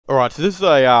Alright, so this is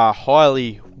a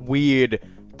highly weird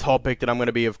topic that I'm going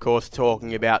to be, of course,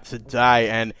 talking about today,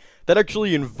 and that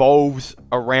actually involves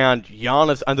around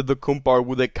Giannis Antetokounmpo,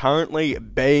 with it currently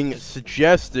being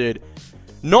suggested,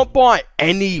 not by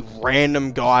any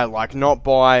random guy, like, not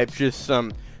by just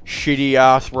some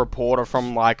shitty-ass reporter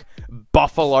from, like,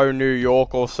 Buffalo, New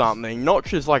York or something, not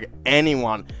just, like,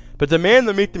 anyone, but the man,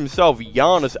 the myth himself,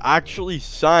 Giannis, actually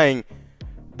saying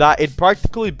that it'd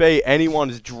practically be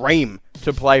anyone's dream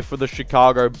to play for the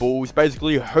Chicago Bulls.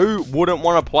 Basically, who wouldn't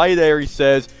want to play there, he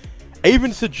says,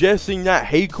 even suggesting that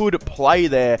he could play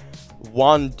there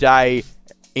one day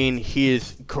in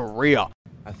his career.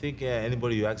 I think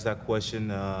anybody who asks that question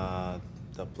that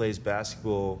plays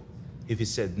basketball, if he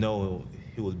said no,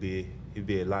 he'd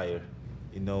be a liar.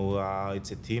 You know,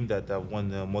 it's a team that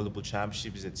won multiple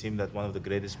championships. It's a team that one of the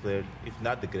greatest players, if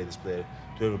not the greatest player,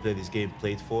 to ever play this game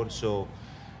played for. So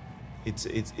it's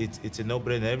a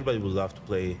no-brainer. Everybody would love to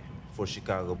play for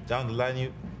Chicago. Down the line,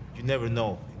 you never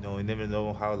know. You never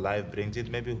know how life brings it.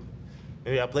 Maybe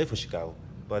I'll play for Chicago.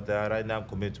 But right now, I'm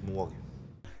committed to Milwaukee.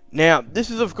 Now,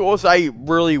 this is, of course, a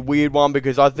really weird one,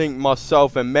 because I think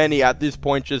myself and many at this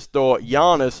point just thought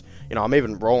Giannis, I'm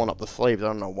even rolling up the sleeves. I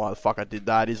don't know why the fuck I did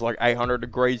that. It's like 800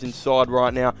 degrees inside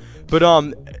right now. But,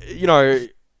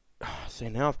 see,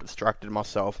 now I've distracted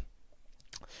myself.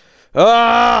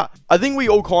 I think we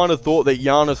all kind of thought that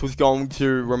Giannis was going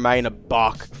to remain a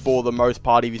Buck for the most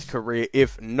part of his career,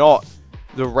 if not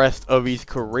the rest of his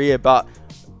career. But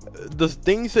the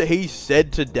things that he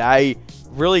said today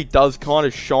really does kind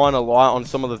of shine a light on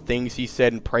some of the things he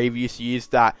said in previous years,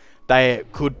 that there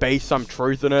could be some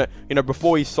truth in it.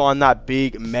 Before he signed that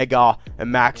big mega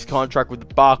and max contract with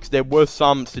the Bucks, there were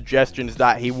some suggestions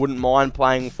that he wouldn't mind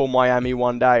playing for Miami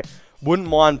one day, wouldn't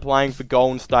mind playing for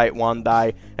Golden State one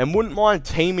day, and wouldn't mind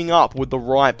teaming up with the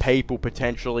right people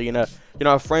potentially in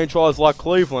a franchise like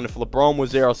Cleveland. If LeBron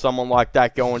was there or someone like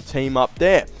that, go and team up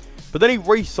there. But then he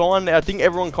re-signed. I think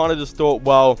everyone kind of just thought,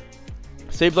 well,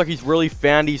 seems like he's really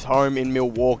found his home in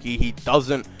Milwaukee. He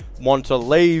doesn't want to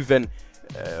leave, and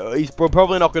he's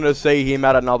probably not going to see him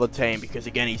at another team because,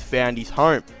 again, he's found his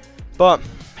home. But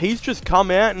he's just come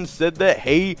out and said that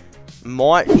he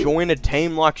might join a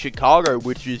team like Chicago,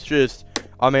 which is just,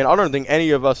 I don't think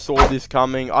any of us saw this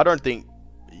coming. I don't think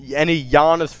any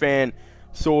Giannis fan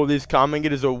saw this coming.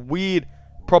 It is a weird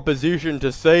proposition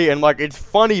to see, and, it's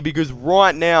funny because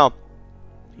right now,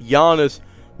 Giannis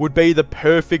would be the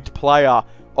perfect player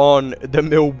on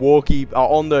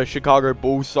the Chicago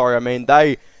Bulls, sorry.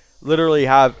 They literally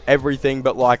have everything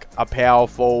but, a power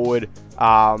forward,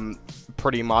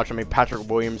 pretty much. Patrick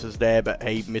Williams is there, but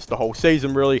he missed the whole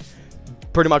season, really.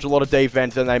 Pretty much a lot of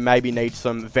defense, and they maybe need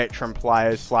some veteran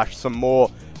players, some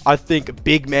more, I think,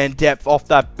 big man depth off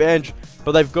that bench.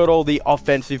 But they've got all the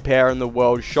offensive power in the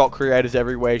world, shot creators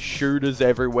everywhere, shooters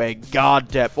everywhere, guard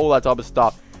depth, all that type of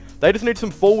stuff. They just need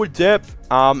some forward depth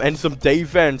and some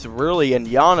defense, really. And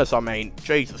Giannis,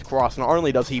 Jesus Christ, not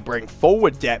only does he bring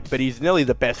forward depth, but he's nearly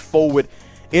the best forward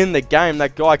in the game.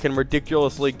 That guy can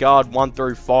ridiculously guard 1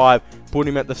 through 5, put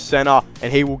him at the center,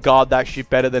 and he will guard that shit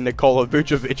better than Nikola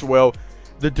Vucevic will.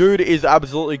 The dude is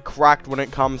absolutely cracked when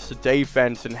it comes to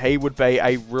defense, and he would be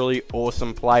a really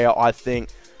awesome player, I think,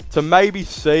 to maybe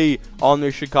see on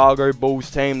the Chicago Bulls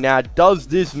team. Now, does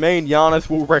this mean Giannis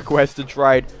will request a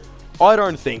trade? I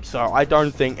don't think so. I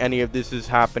don't think any of this is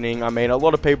happening. A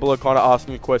lot of people are kind of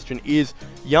asking the question, is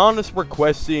Giannis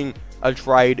requesting a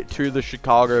trade to the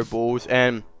Chicago Bulls?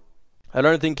 And I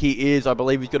don't think he is. I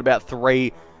believe he's got about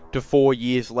 3 to 4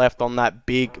 years left on that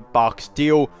big Bucks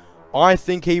deal. I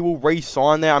think he will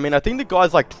re-sign there. I think the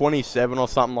guy's 27 or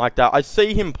something like that. I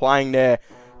see him playing there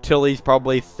till he's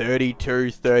probably 32,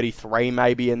 33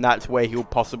 maybe, and that's where he'll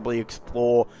possibly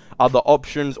explore other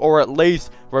options, or at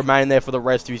least remain there for the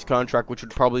rest of his contract, which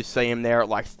would probably see him there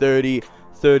at 30,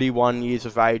 31 years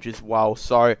of age as well.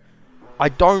 So I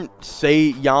don't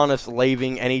see Giannis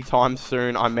leaving anytime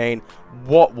soon.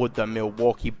 What would the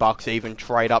Milwaukee Bucks even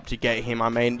trade up to get him?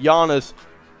 Giannis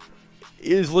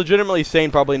is legitimately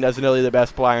seen probably as nearly the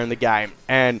best player in the game,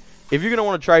 and if you're going to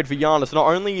want to trade for Giannis, not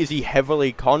only is he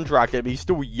heavily contracted, but he's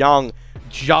still young,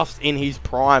 just in his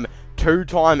prime,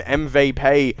 2-time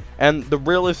MVP, and the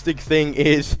realistic thing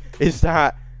is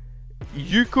that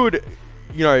you could,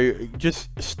 just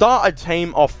start a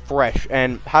team off fresh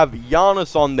and have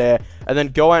Giannis on there, and then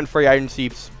go out in free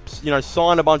agency,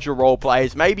 sign a bunch of role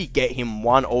players, maybe get him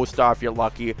one All-Star if you're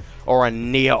lucky, or a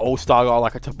near All-Star guy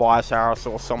like a Tobias Harris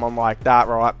or someone like that,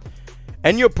 right?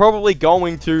 And you're probably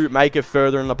going to make it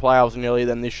further in the playoffs nearly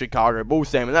than this Chicago Bulls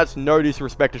team. And that's no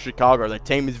disrespect to Chicago. Their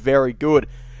team is very good.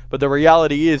 But the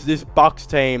reality is this Bucks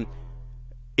team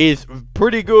is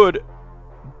pretty good,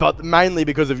 but mainly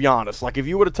because of Giannis. Like, if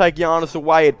you were to take Giannis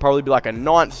away, it'd probably be like a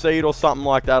 9th seed or something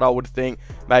like that, I would think.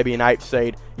 Maybe an 8th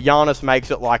seed. Giannis makes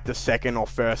it like the 2nd or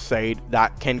 1st seed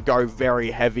that can go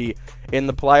very heavy in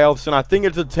the playoffs. And I think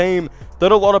it's a team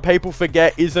that a lot of people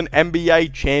forget is an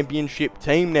NBA championship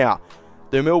team now.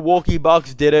 The Milwaukee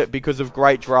Bucks did it because of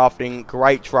great drafting,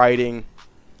 great trading,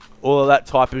 all of that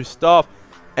type of stuff.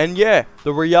 And yeah,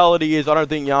 the reality is I don't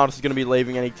think Giannis is going to be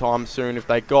leaving anytime soon. If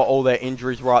they got all their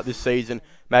injuries right this season,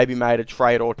 maybe made a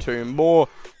trade or two more,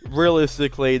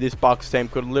 realistically, this Bucks team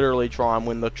could literally try and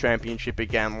win the championship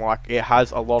again. Like, it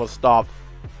has a lot of stuff.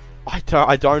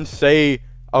 I don't see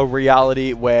a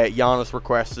reality where Giannis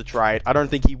requests a trade. I don't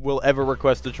think he will ever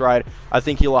request a trade. I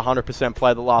think he'll 100%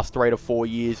 play the last 3 to 4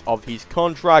 years of his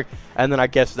contract, and then I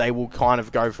guess they will kind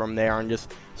of go from there and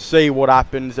just see what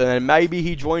happens, and then maybe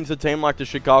he joins a team like the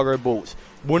Chicago Bulls.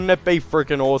 Wouldn't it be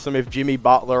freaking awesome if Jimmy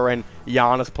Butler and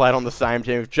Giannis played on the same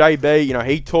team? If JB, you know,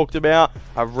 he talked about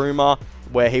a rumor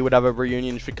where he would have a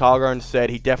reunion in Chicago and said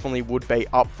he definitely would be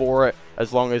up for it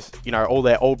as long as, you know, all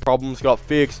their old problems got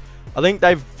fixed. I think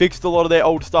they've fixed a lot of their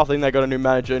old stuff. I think they got a new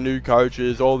manager, new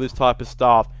coaches, all this type of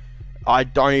stuff. I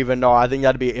don't even know. I think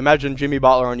that'd be... Imagine Jimmy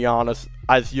Butler and Giannis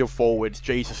as your forwards.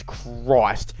 Jesus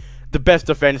Christ. The best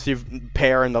defensive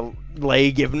pair in the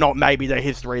league, if not maybe the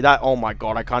history. That, oh my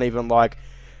God, I can't even, like...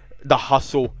 The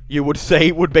hustle you would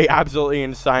see would be absolutely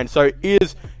insane. So,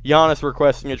 is Giannis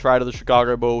requesting a trade to the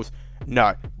Chicago Bulls?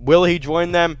 No. Will he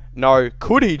join them? No.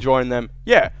 Could he join them?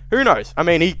 Yeah. Who knows? I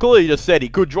mean, he clearly just said he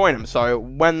could join them. So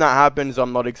when that happens,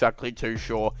 I'm not exactly too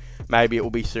sure. Maybe it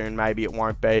will be soon. Maybe it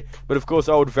won't be. But of course,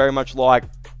 I would very much like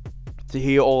to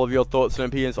hear all of your thoughts and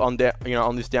opinions on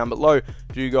on this down below.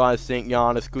 Do you guys think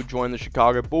Giannis could join the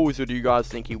Chicago Bulls, or do you guys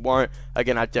think he won't?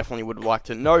 Again, I definitely would like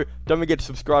to know. Don't forget to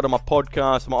subscribe to my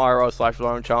podcast, my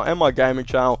IRL/Loan channel, and my gaming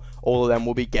channel. All of them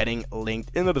will be getting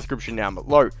linked in the description down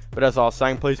below. But as I was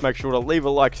saying, please make sure to leave a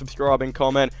like, subscribe, and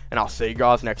comment, and I'll see you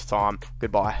guys next time.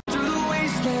 Goodbye.